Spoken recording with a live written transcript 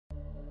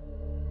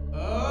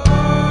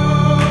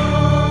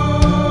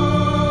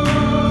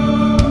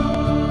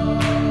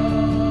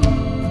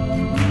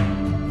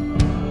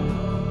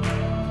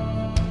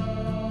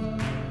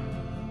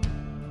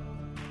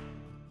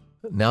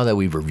Now that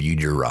we've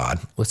reviewed your rod,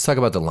 let's talk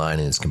about the line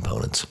and its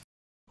components.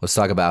 Let's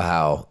talk about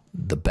how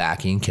the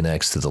backing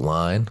connects to the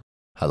line,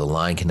 how the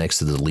line connects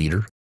to the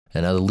leader,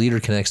 and how the leader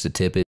connects to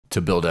tippet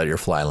to build out your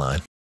fly line.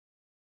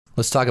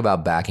 Let's talk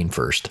about backing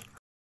first.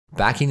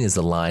 Backing is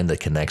the line that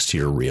connects to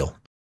your reel.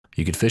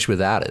 You could fish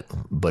without it,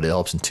 but it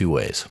helps in two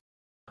ways.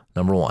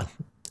 Number one,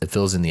 it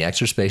fills in the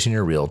extra space in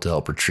your reel to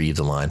help retrieve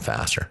the line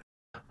faster.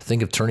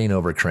 Think of turning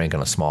over a crank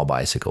on a small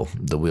bicycle.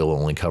 The wheel will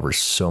only cover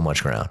so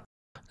much ground.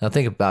 Now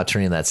think about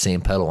turning that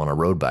same pedal on a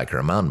road bike or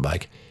a mountain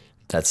bike.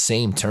 That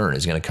same turn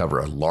is going to cover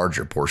a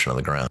larger portion of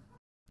the ground.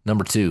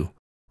 Number two,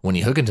 when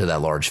you hook into that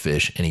large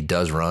fish and he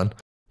does run,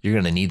 you're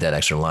going to need that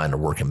extra line to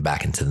work him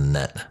back into the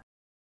net.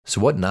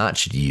 So what knot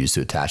should you use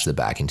to attach the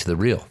backing to the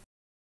reel?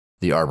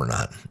 The arbor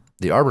knot.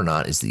 The arbor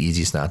knot is the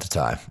easiest knot to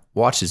tie.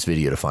 Watch this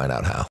video to find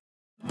out how.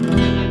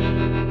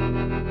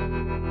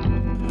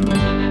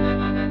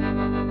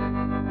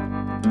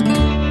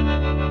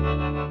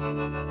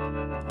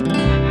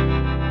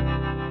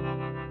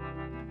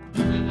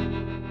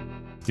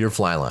 Your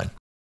fly line.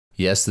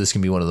 Yes, this can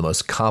be one of the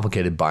most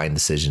complicated buying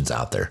decisions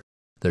out there.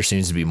 There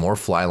seems to be more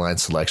fly line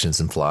selections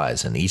than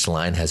flies, and each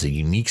line has a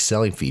unique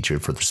selling feature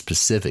for the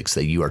specifics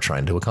that you are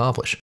trying to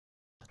accomplish.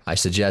 I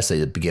suggest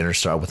that beginners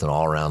start with an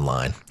all-around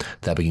line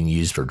that we can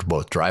use for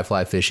both dry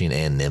fly fishing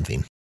and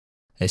nymphing.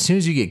 As soon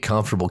as you get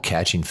comfortable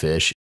catching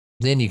fish,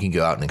 then you can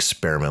go out and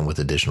experiment with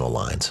additional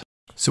lines.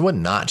 So what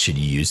knot should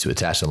you use to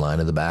attach the line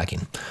to the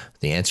backing?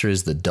 The answer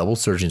is the double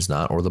surgeon's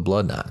knot or the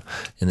blood knot.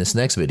 In this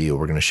next video,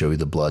 we're going to show you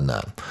the blood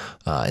knot.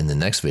 In the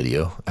next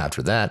video,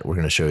 after that, we're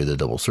going to show you the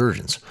double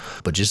surgeons.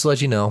 But just to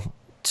let you know,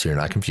 so you're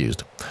not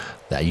confused,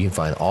 that you can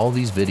find all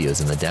these videos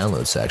in the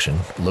download section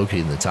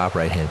located in the top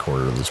right-hand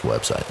corner of this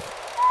website.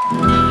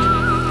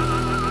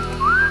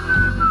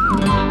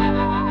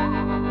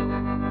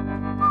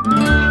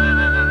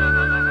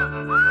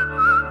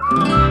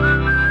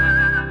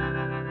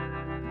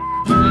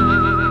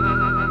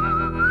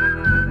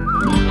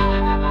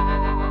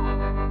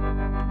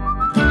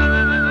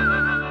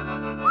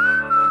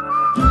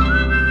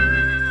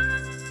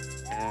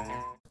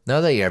 Now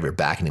that you have your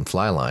backing and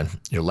fly line,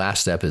 your last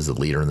step is the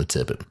leader and the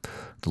tippet.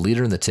 The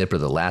leader and the tip are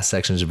the last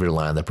sections of your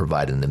line that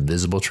provide an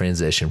invisible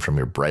transition from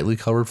your brightly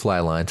colored fly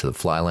line to the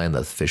fly line that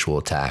the fish will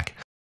attack.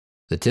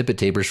 The tippet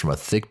tapers from a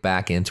thick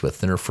back end to a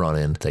thinner front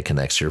end that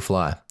connects to your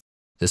fly.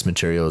 This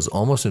material is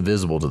almost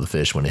invisible to the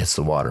fish when it hits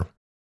the water.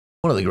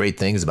 One of the great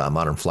things about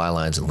modern fly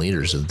lines and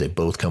leaders is that they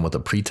both come with a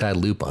pre-tied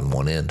loop on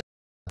one end.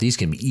 These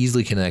can be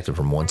easily connected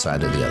from one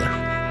side to the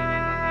other.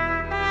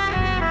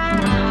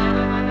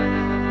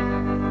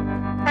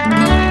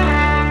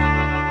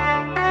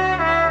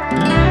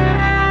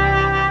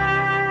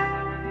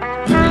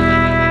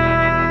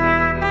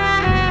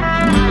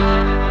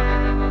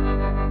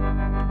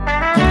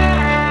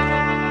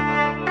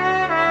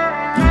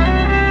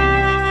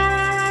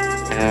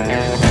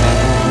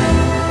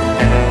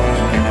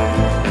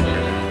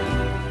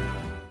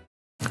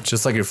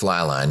 Just like your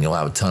fly line, you'll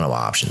have a ton of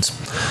options.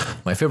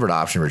 My favorite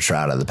option for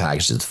trout out of the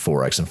package is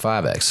 4X and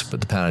 5X,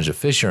 but the poundage of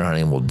fish you're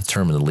hunting will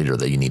determine the leader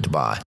that you need to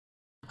buy.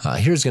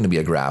 Here's going to be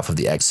a graph of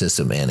the X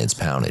system and its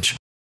poundage.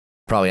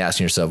 Probably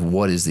asking yourself,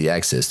 what is the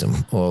X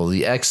system? Well,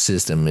 the X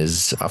system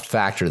is a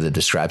factor that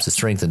describes the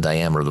strength and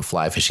diameter of the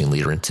fly fishing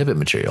leader and tippet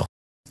material.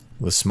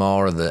 The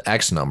smaller the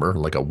X number,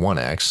 like a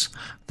 1X,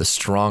 the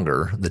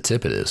stronger the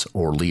tippet is,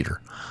 or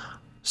leader.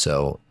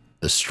 So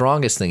the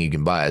strongest thing you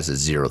can buy is a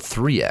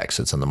 0.3X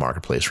that's on the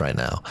marketplace right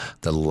now.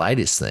 The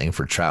lightest thing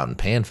for trout and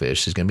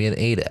panfish is going to be an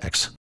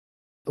 8X.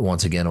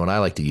 Once again, what I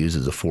like to use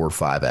is a 4 or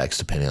 5X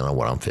depending on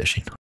what I'm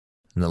fishing.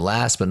 And the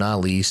last but not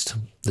least,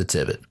 the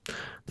tippet.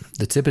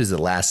 The tippet is the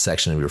last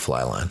section of your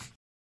fly line.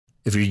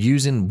 If you're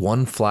using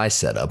one fly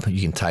setup,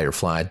 you can tie your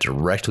fly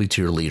directly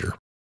to your leader.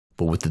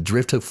 But with the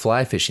Drifthook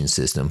Fly Fishing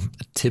system,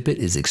 a tippet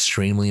is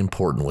extremely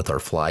important with our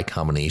fly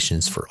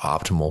combinations for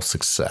optimal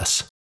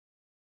success.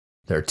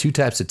 There are two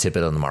types of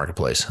tippet on the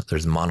marketplace.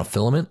 There's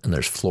monofilament and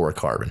there's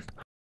fluorocarbon.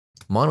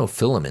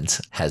 Monofilament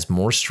has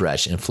more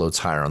stretch and floats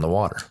higher on the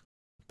water.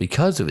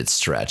 Because of its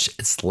stretch,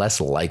 it's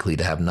less likely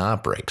to have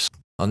knot breaks.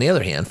 On the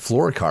other hand,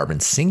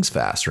 fluorocarbon sinks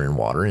faster in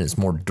water and is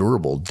more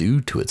durable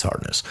due to its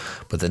hardness,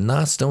 but the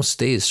knots don't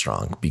stay as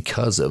strong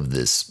because of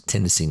this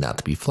tendency not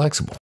to be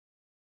flexible.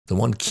 The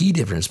one key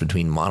difference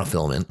between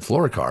monofilament and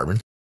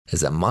fluorocarbon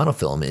is that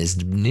monofilament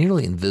is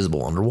nearly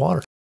invisible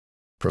underwater.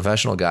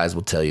 Professional guys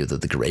will tell you that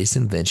the greatest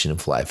invention in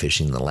fly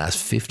fishing in the last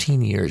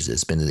 15 years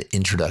has been the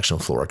introduction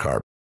of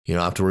fluorocarbon. You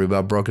don't have to worry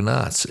about broken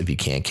knots if you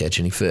can't catch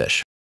any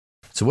fish.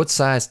 So what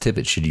size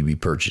tippet should you be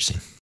purchasing?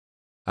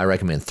 I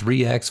recommend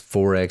 3X,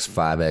 4X,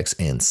 5X,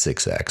 and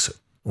 6X.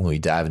 When we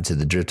dive into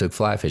the Drifthook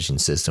Fly Fishing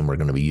system, we're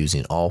going to be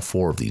using all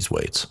four of these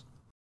weights.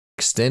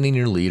 Extending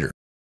your leader.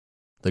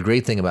 The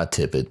great thing about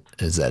tippet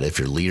is that if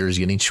your leader is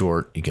getting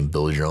short, you can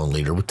build your own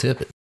leader with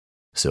tippet.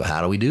 So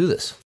how do we do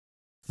this?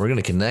 We're going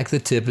to connect the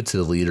tippet to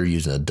the leader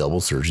using a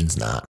double surgeon's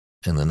knot.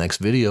 In the next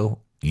video,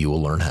 you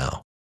will learn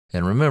how.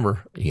 And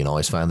remember, you can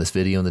always find this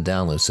video in the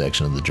download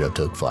section of the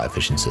Drifthook Fly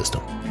Fishing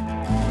system.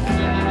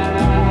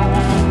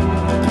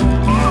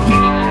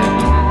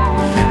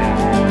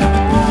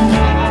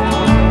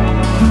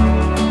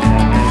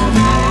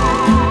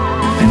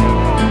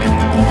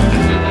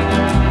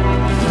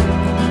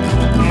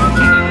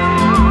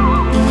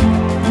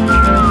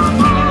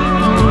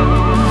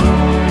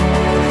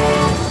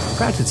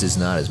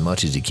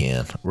 much as you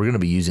can. We're going to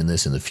be using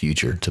this in the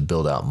future to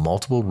build out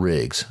multiple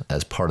rigs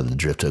as part of the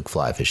Drifthook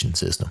fly fishing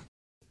system.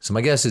 So my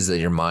guess is that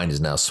your mind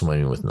is now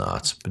swimming with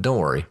knots, but don't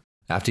worry.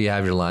 After you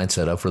have your line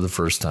set up for the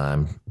first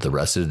time, the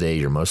rest of the day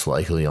you're most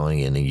likely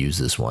only going to use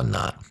this one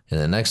knot. In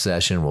the next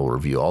session, we'll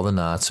review all the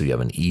knots so you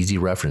have an easy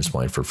reference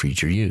point for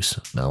future use.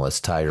 Now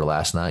let's tie your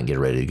last knot and get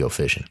ready to go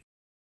fishing.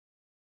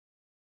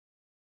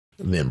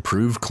 The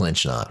improved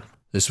clinch knot.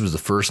 This was the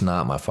first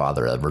knot my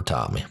father ever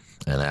taught me,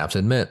 and I have to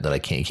admit that I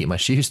can't keep my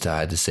shoes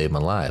tied to save my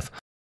life,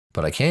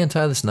 but I can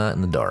tie this knot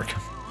in the dark.